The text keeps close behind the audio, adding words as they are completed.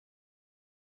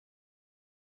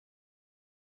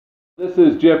This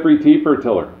is Jeffrey T.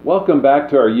 Fertiller. Welcome back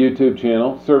to our YouTube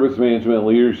channel, Service Management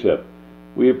Leadership.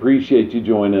 We appreciate you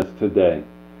joining us today.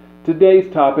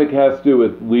 Today's topic has to do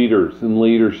with leaders and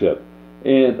leadership.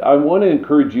 And I want to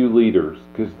encourage you leaders,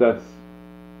 because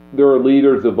there are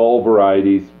leaders of all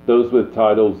varieties, those with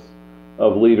titles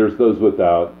of leaders, those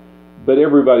without, but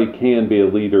everybody can be a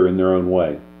leader in their own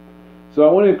way. So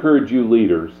I want to encourage you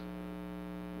leaders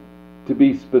to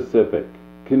be specific.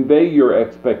 Convey your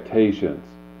expectations.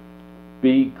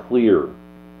 Be clear.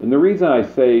 And the reason I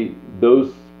say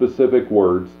those specific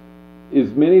words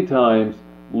is many times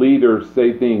leaders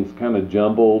say things kind of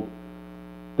jumbled.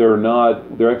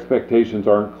 Their expectations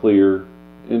aren't clear.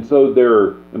 And so their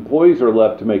employees are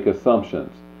left to make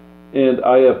assumptions. And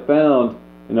I have found,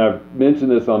 and I've mentioned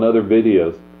this on other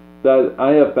videos, that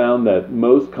I have found that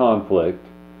most conflict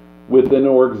within an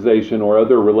organization or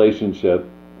other relationship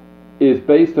is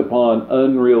based upon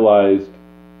unrealized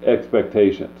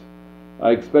expectations.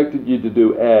 I expected you to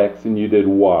do X and you did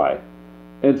Y.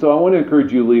 And so I want to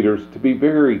encourage you leaders to be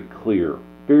very clear,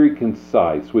 very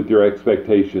concise with your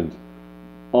expectations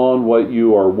on what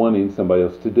you are wanting somebody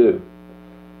else to do.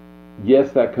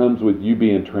 Yes, that comes with you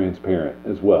being transparent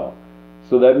as well.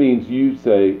 So that means you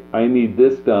say, I need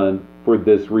this done for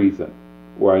this reason,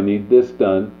 or I need this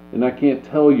done and I can't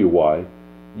tell you why.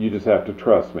 You just have to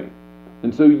trust me.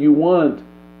 And so you want,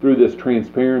 through this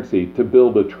transparency, to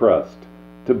build a trust,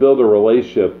 to build a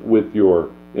relationship with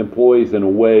your employees in a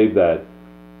way that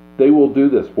they will do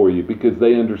this for you because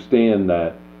they understand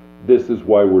that this is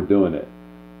why we're doing it.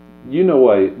 You know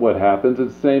what happens.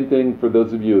 It's the same thing for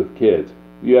those of you with kids.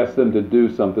 You ask them to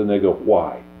do something, they go,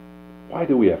 why? Why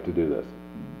do we have to do this?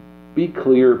 Be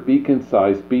clear, be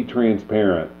concise, be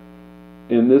transparent.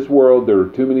 In this world, there are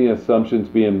too many assumptions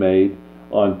being made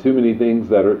on too many things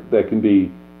that can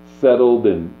be settled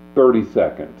in 30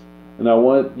 seconds. And I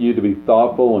want you to be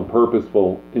thoughtful and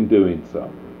purposeful in doing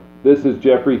so. This is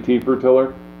Jeffrey T.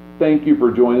 Fertiller. Thank you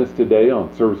for joining us today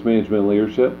on Service Management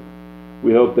Leadership.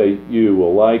 We hope that you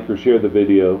will like or share the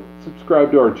video,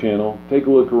 subscribe to our channel, take a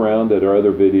look around at our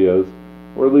other videos,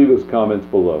 or leave us comments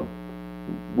below.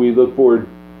 We look forward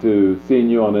to seeing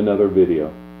you on another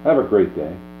video. Have a great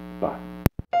day.